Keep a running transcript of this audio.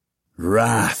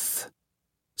Wrath.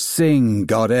 Sing,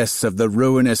 goddess of the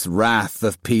ruinous wrath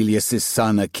of Peleus'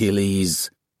 son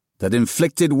Achilles, that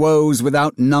inflicted woes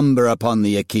without number upon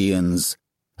the Achaeans,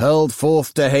 hurled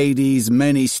forth to Hades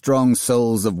many strong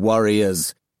souls of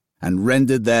warriors, and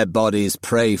rendered their bodies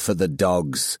prey for the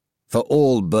dogs, for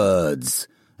all birds,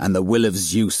 and the will of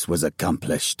Zeus was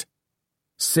accomplished.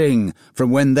 Sing, from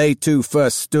when they two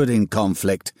first stood in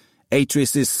conflict,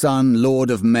 Atreus' son, lord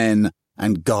of men,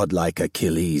 and godlike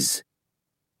Achilles.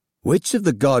 Which of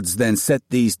the gods then set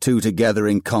these two together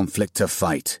in conflict to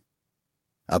fight?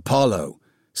 Apollo,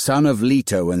 son of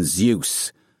Leto and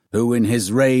Zeus, who in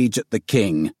his rage at the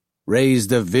king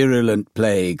raised a virulent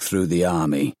plague through the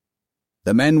army.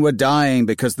 The men were dying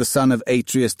because the son of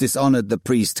Atreus dishonored the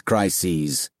priest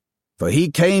Chryses, for he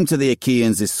came to the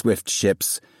Achaeans' swift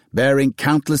ships, bearing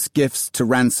countless gifts to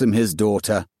ransom his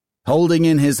daughter, holding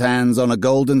in his hands on a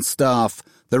golden staff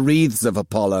the wreaths of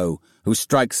Apollo, who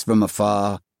strikes from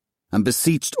afar, and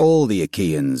beseeched all the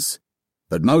Achaeans,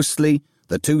 but mostly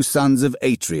the two sons of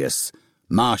Atreus,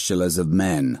 marshallers of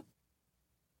men.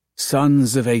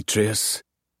 Sons of Atreus,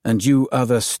 and you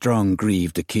other strong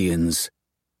grieved Achaeans,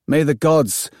 may the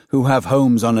gods who have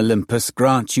homes on Olympus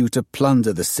grant you to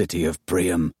plunder the city of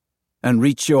Priam, and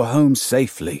reach your home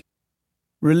safely.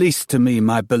 Release to me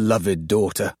my beloved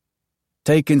daughter.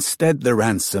 Take instead the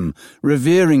ransom,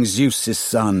 revering Zeus'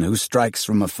 son who strikes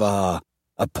from afar,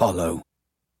 Apollo.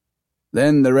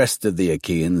 Then the rest of the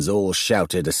Achaeans all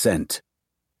shouted assent,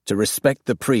 to respect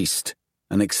the priest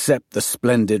and accept the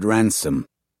splendid ransom.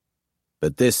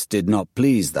 But this did not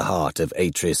please the heart of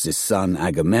Atreus' son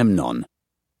Agamemnon,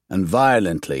 and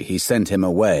violently he sent him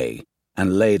away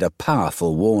and laid a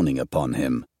powerful warning upon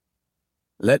him.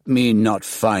 Let me not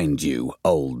find you,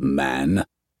 old man,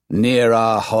 near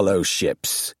our hollow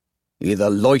ships, either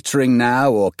loitering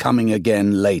now or coming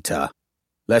again later,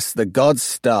 lest the god's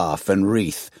staff and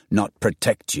wreath not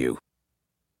protect you.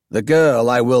 The girl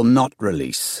I will not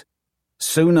release.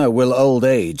 Sooner will old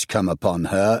age come upon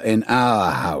her in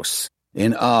our house,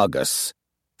 in Argos,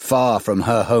 far from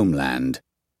her homeland,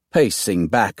 pacing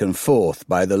back and forth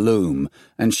by the loom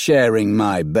and sharing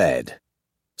my bed.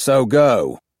 So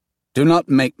go, do not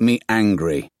make me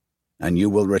angry, and you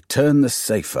will return the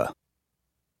safer.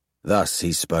 Thus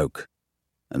he spoke,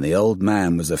 and the old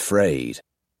man was afraid,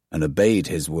 and obeyed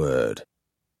his word,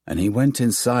 and he went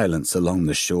in silence along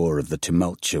the shore of the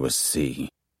tumultuous sea.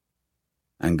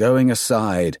 And going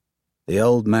aside, the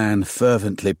old man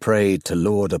fervently prayed to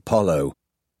Lord Apollo,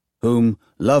 whom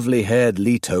lovely-haired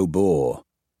Leto bore.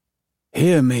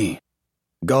 Hear me,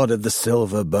 god of the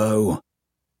silver bow,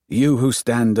 you who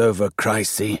stand over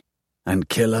Chryse, and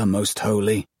killer most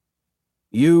holy,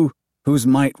 you whose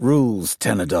might rules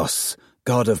Tenedos,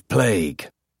 god of plague.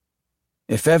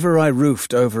 If ever I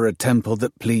roofed over a temple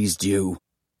that pleased you,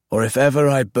 or if ever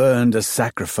I burned as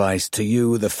sacrifice to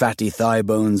you the fatty thigh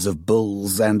bones of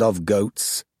bulls and of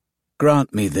goats,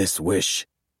 grant me this wish.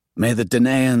 May the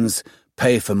Danaans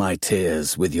pay for my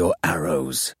tears with your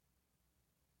arrows.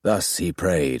 Thus he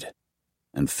prayed,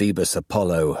 and Phoebus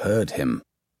Apollo heard him,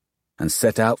 and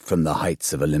set out from the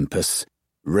heights of Olympus,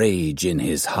 rage in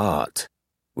his heart,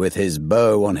 with his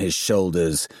bow on his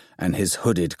shoulders and his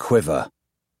hooded quiver.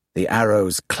 The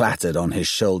arrows clattered on his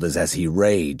shoulders as he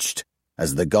raged,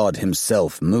 as the god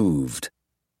himself moved,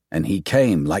 and he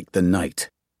came like the night.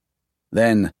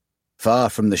 Then, far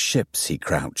from the ships he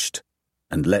crouched,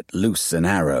 and let loose an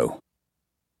arrow,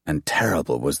 and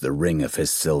terrible was the ring of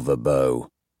his silver bow.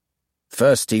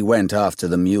 First he went after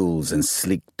the mules and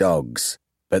sleek dogs,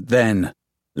 but then,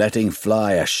 letting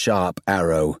fly a sharp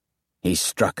arrow, he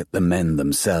struck at the men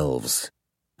themselves,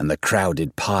 and the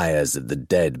crowded pyres of the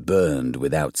dead burned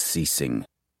without ceasing.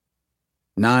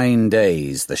 9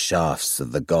 days the shafts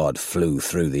of the god flew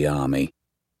through the army,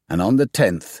 and on the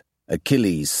 10th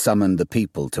Achilles summoned the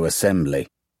people to assembly.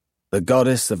 The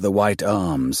goddess of the white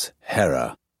arms,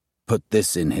 Hera, put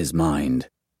this in his mind,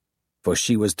 for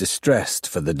she was distressed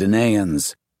for the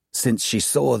Danaans, since she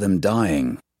saw them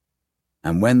dying.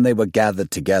 And when they were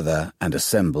gathered together and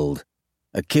assembled,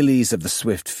 Achilles of the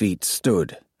swift feet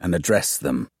stood and addressed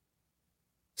them.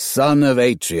 Son of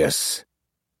Atreus,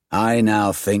 I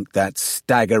now think that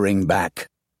staggering back,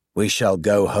 we shall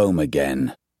go home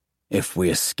again, if we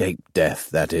escape death,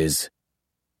 that is.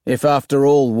 If after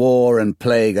all war and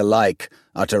plague alike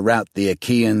are to rout the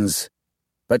Achaeans.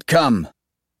 But come,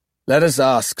 let us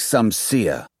ask some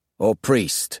seer, or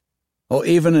priest, or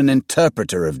even an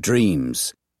interpreter of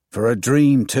dreams, for a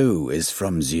dream too is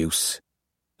from Zeus,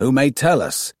 who may tell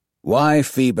us why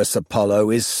Phoebus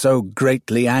Apollo is so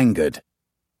greatly angered,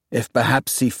 if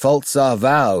perhaps he faults our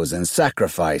vows and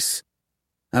sacrifice,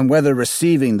 and whether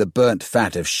receiving the burnt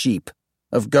fat of sheep,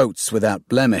 of goats without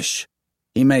blemish,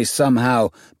 he may somehow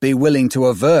be willing to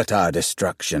avert our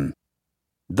destruction."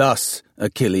 Thus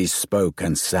Achilles spoke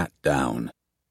and sat down.